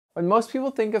When most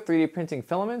people think of 3D printing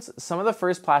filaments, some of the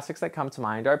first plastics that come to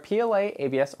mind are PLA,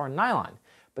 ABS, or nylon,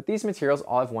 but these materials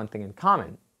all have one thing in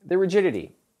common: their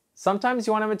rigidity. Sometimes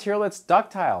you want a material that's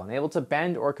ductile and able to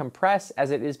bend or compress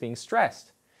as it is being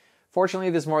stressed. Fortunately,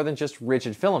 there's more than just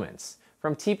rigid filaments.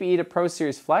 From TPE to Pro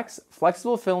Series Flex,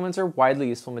 flexible filaments are widely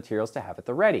useful materials to have at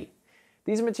the ready.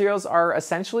 These materials are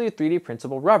essentially a 3D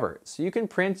printable rubber, so you can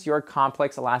print your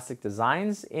complex elastic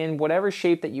designs in whatever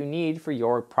shape that you need for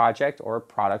your project or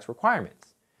product requirements.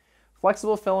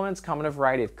 Flexible filaments come in a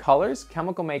variety of colors,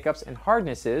 chemical makeups, and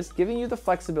hardnesses, giving you the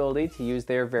flexibility to use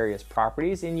their various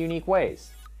properties in unique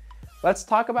ways. Let's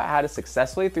talk about how to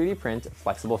successfully 3D print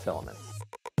flexible filaments.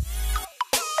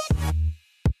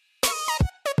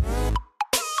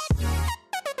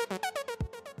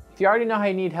 If you already know how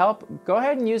you need help, go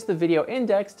ahead and use the video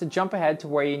index to jump ahead to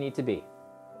where you need to be.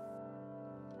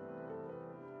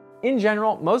 In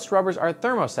general, most rubbers are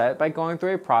thermoset by going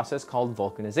through a process called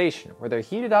vulcanization, where they're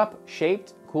heated up,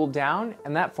 shaped, cooled down,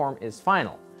 and that form is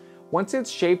final. Once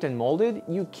it's shaped and molded,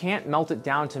 you can't melt it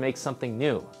down to make something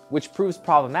new, which proves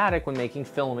problematic when making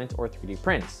filament or 3D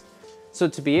prints. So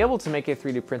to be able to make a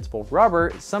 3D printable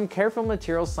rubber, some careful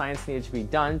material science needed to be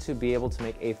done to be able to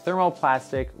make a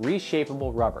thermoplastic,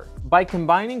 reshapeable rubber. By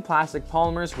combining plastic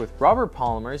polymers with rubber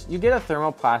polymers, you get a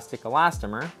thermoplastic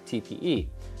elastomer, TPE.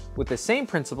 With the same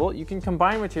principle, you can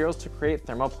combine materials to create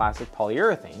thermoplastic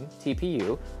polyurethane,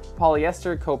 TPU,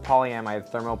 polyester copolyamide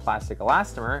thermoplastic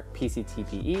elastomer,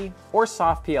 PCTPE, or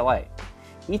soft PLA.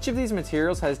 Each of these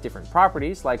materials has different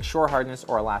properties like shore hardness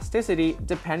or elasticity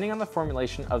depending on the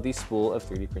formulation of the spool of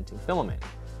 3D printing filament.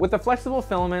 With a flexible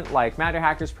filament like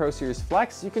MatterHackers Pro Series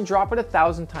Flex, you can drop it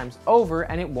 1,000 times over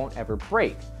and it won't ever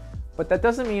break. But that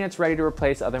doesn't mean it's ready to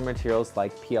replace other materials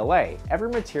like PLA. Every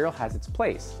material has its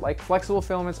place. Like flexible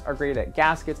filaments are great at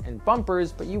gaskets and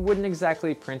bumpers, but you wouldn't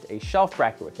exactly print a shelf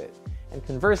bracket with it. And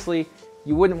conversely,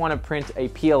 you wouldn't want to print a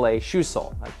PLA shoe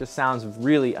sole. That just sounds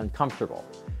really uncomfortable.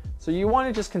 So you want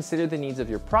to just consider the needs of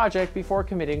your project before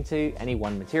committing to any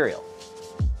one material.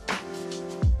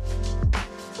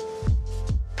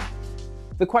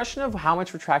 The question of how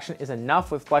much retraction is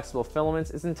enough with flexible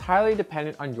filaments is entirely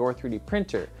dependent on your 3D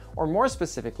printer, or more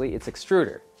specifically, its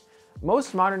extruder.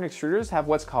 Most modern extruders have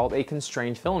what's called a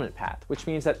constrained filament path, which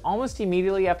means that almost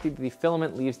immediately after the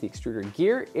filament leaves the extruder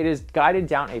gear, it is guided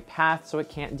down a path so it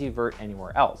can't divert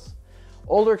anywhere else.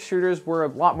 Older extruders were a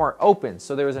lot more open,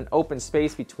 so there was an open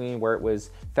space between where it was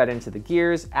fed into the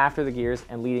gears, after the gears,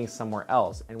 and leading somewhere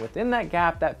else. And within that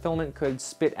gap, that filament could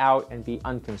spit out and be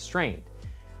unconstrained.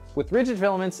 With rigid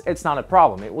filaments, it's not a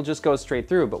problem. It will just go straight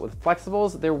through, but with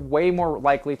flexibles, they're way more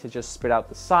likely to just spit out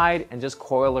the side and just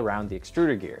coil around the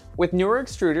extruder gear. With newer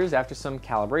extruders, after some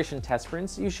calibration test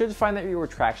prints, you should find that your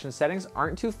retraction settings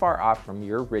aren't too far off from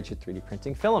your rigid 3D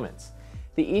printing filaments.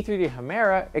 The E3D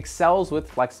Chimera excels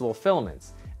with flexible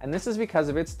filaments, and this is because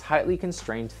of its tightly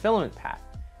constrained filament path.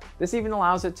 This even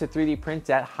allows it to 3D print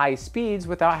at high speeds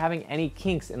without having any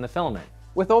kinks in the filament.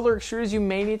 With older extruders, you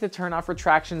may need to turn off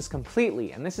retractions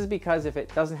completely, and this is because if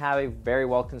it doesn't have a very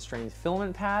well constrained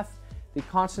filament path, the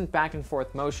constant back and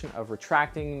forth motion of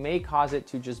retracting may cause it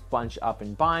to just bunch up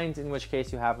and bind, in which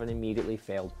case you have an immediately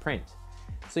failed print.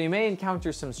 So you may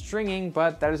encounter some stringing,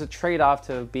 but that is a trade-off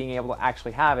to being able to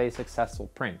actually have a successful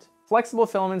print. Flexible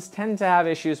filaments tend to have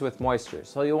issues with moisture,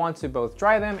 so you'll want to both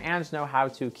dry them and know how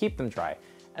to keep them dry.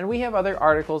 And we have other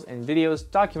articles and videos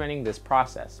documenting this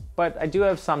process, but I do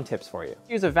have some tips for you.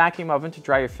 Use a vacuum oven to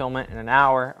dry your filament in an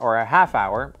hour or a half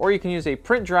hour, or you can use a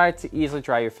print dry to easily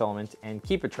dry your filament and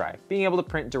keep it dry, being able to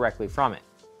print directly from it.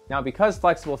 Now, because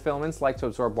flexible filaments like to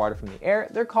absorb water from the air,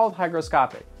 they're called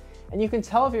hygroscopic. And you can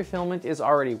tell if your filament is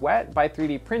already wet by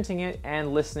 3D printing it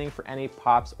and listening for any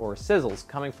pops or sizzles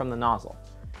coming from the nozzle.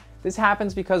 This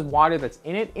happens because water that's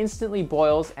in it instantly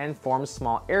boils and forms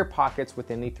small air pockets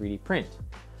within the 3D print.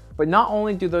 But not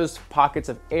only do those pockets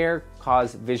of air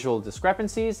cause visual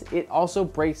discrepancies, it also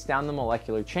breaks down the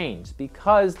molecular chains.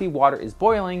 Because the water is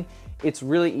boiling, it's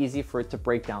really easy for it to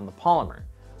break down the polymer.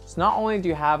 So not only do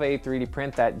you have a 3D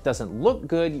print that doesn't look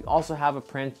good, you also have a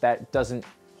print that doesn't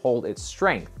hold its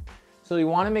strength. So you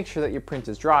want to make sure that your print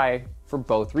is dry for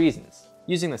both reasons.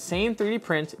 Using the same 3D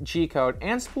print, G-code,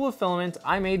 and spool of filament,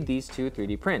 I made these two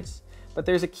 3D prints. But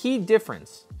there's a key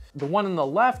difference. The one on the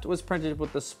left was printed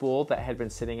with the spool that had been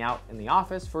sitting out in the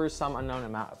office for some unknown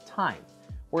amount of time,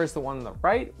 whereas the one on the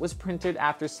right was printed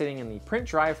after sitting in the print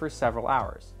dry for several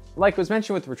hours. Like was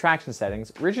mentioned with retraction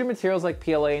settings, rigid materials like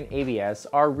PLA and ABS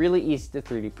are really easy to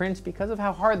 3D print because of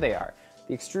how hard they are.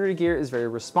 The extruder gear is very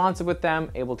responsive with them,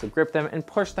 able to grip them and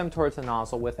push them towards the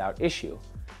nozzle without issue.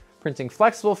 Printing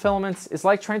flexible filaments is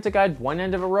like trying to guide one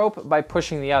end of a rope by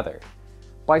pushing the other.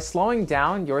 By slowing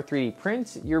down your 3D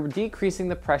print, you're decreasing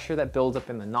the pressure that builds up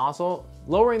in the nozzle,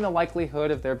 lowering the likelihood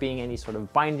of there being any sort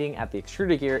of binding at the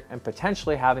extruder gear and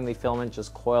potentially having the filament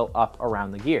just coil up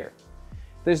around the gear.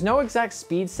 There's no exact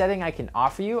speed setting I can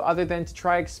offer you other than to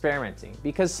try experimenting,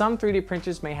 because some 3D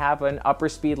printers may have an upper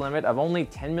speed limit of only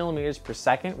 10 millimeters per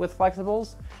second with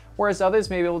flexibles, whereas others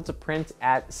may be able to print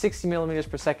at 60 millimeters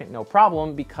per second no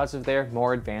problem because of their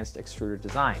more advanced extruder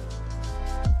design.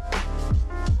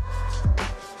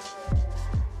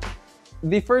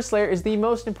 The first layer is the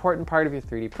most important part of your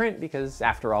 3D print because,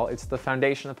 after all, it's the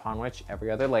foundation upon which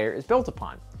every other layer is built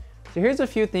upon. So here's a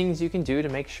few things you can do to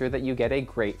make sure that you get a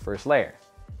great first layer.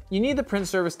 You need the print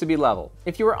surface to be level.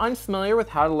 If you are unfamiliar with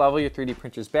how to level your 3D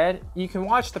printer's bed, you can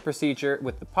watch the procedure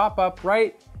with the pop-up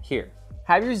right here.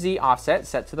 Have your Z offset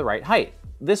set to the right height.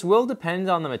 This will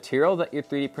depend on the material that your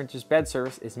 3D printer's bed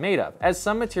surface is made of, as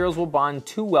some materials will bond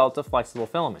too well to flexible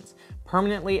filaments,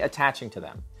 permanently attaching to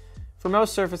them. For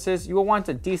most surfaces, you will want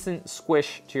a decent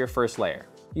squish to your first layer.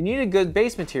 You need a good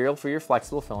base material for your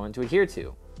flexible filament to adhere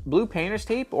to. Blue painter's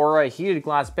tape or a heated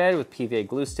glass bed with PVA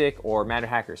glue stick or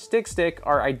MatterHackers stick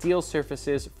are ideal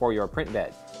surfaces for your print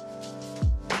bed.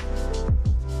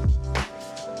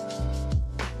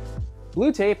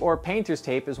 Blue tape or painter's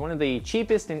tape is one of the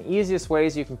cheapest and easiest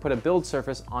ways you can put a build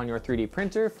surface on your 3D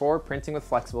printer for printing with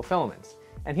flexible filaments.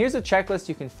 And here's a checklist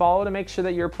you can follow to make sure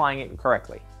that you're applying it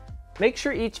correctly. Make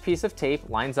sure each piece of tape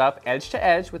lines up edge to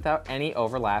edge without any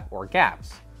overlap or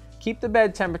gaps. Keep the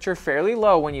bed temperature fairly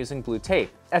low when using blue tape,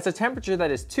 as a temperature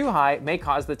that is too high may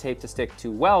cause the tape to stick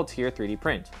too well to your 3D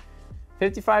print.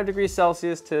 55 degrees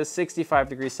Celsius to 65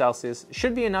 degrees Celsius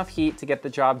should be enough heat to get the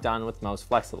job done with most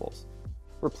flexibles.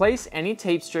 Replace any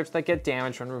tape strips that get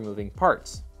damaged when removing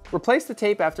parts. Replace the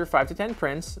tape after 5 to 10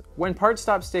 prints, when parts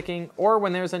stop sticking, or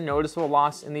when there's a noticeable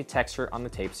loss in the texture on the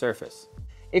tape surface.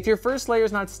 If your first layer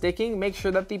is not sticking, make sure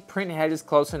that the print head is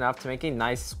close enough to make a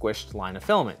nice squished line of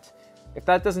filament. If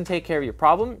that doesn't take care of your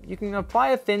problem, you can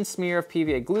apply a thin smear of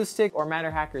PVA glue stick or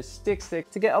MatterHackers stick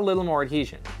to get a little more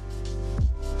adhesion.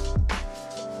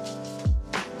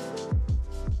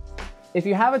 If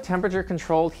you have a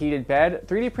temperature-controlled heated bed,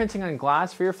 3D printing on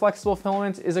glass for your flexible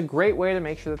filaments is a great way to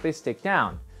make sure that they stick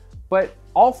down. But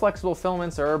all flexible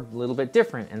filaments are a little bit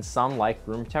different, and some like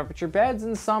room temperature beds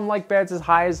and some like beds as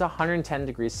high as 110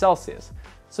 degrees Celsius.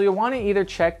 So you'll want to either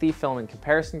check the filament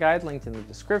comparison guide linked in the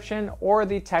description or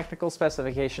the technical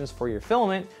specifications for your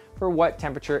filament for what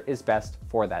temperature is best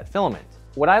for that filament.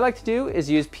 What I like to do is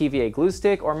use PVA glue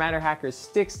stick or MatterHackers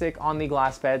stick on the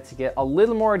glass bed to get a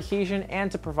little more adhesion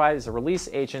and to provide as a release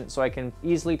agent so I can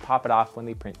easily pop it off when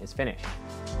the print is finished.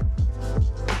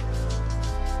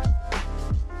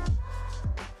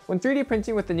 When 3D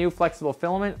printing with the new flexible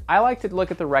filament, I like to look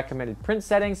at the recommended print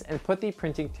settings and put the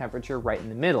printing temperature right in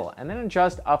the middle, and then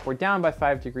adjust up or down by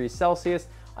 5 degrees Celsius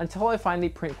until I find the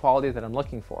print quality that I'm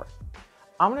looking for.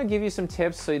 I'm going to give you some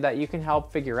tips so that you can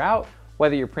help figure out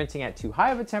whether you're printing at too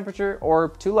high of a temperature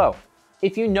or too low.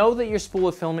 If you know that your spool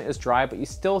of filament is dry but you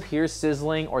still hear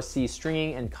sizzling or see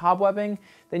stringing and cobwebbing,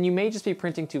 then you may just be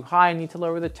printing too high and need to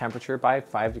lower the temperature by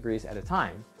 5 degrees at a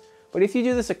time. But if you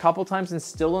do this a couple times and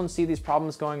still don't see these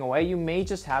problems going away, you may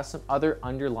just have some other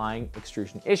underlying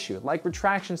extrusion issue, like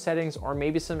retraction settings or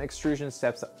maybe some extrusion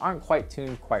steps that aren't quite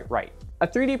tuned quite right. A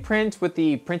 3D print with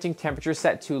the printing temperature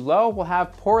set too low will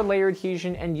have poor layer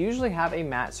adhesion and usually have a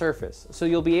matte surface, so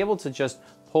you'll be able to just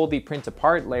pull the print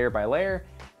apart layer by layer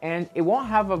and it won't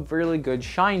have a really good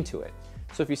shine to it.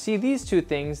 So if you see these two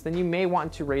things, then you may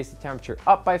want to raise the temperature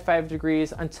up by 5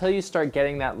 degrees until you start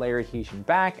getting that layer adhesion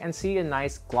back and see a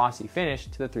nice glossy finish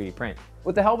to the 3D print.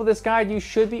 With the help of this guide, you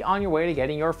should be on your way to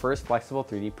getting your first flexible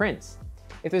 3D prints.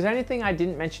 If there's anything I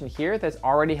didn't mention here that's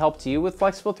already helped you with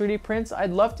flexible 3D prints,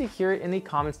 I'd love to hear it in the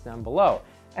comments down below,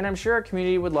 and I'm sure our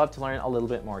community would love to learn a little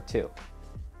bit more too.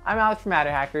 I'm Alex from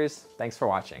MatterHackers, thanks for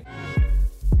watching.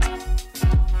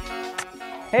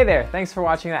 Hey there, thanks for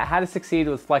watching that How to Succeed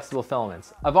with Flexible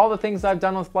Filaments. Of all the things I've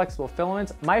done with flexible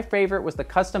filaments, my favorite was the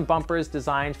custom bumpers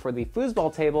designed for the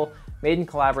foosball table made in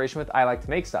collaboration with I Like to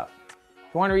Make Stuff.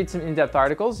 If you want to read some in-depth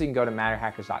articles, you can go to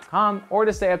MatterHackers.com, or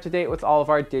to stay up to date with all of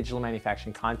our digital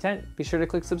manufacturing content, be sure to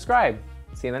click subscribe.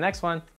 See you in the next one.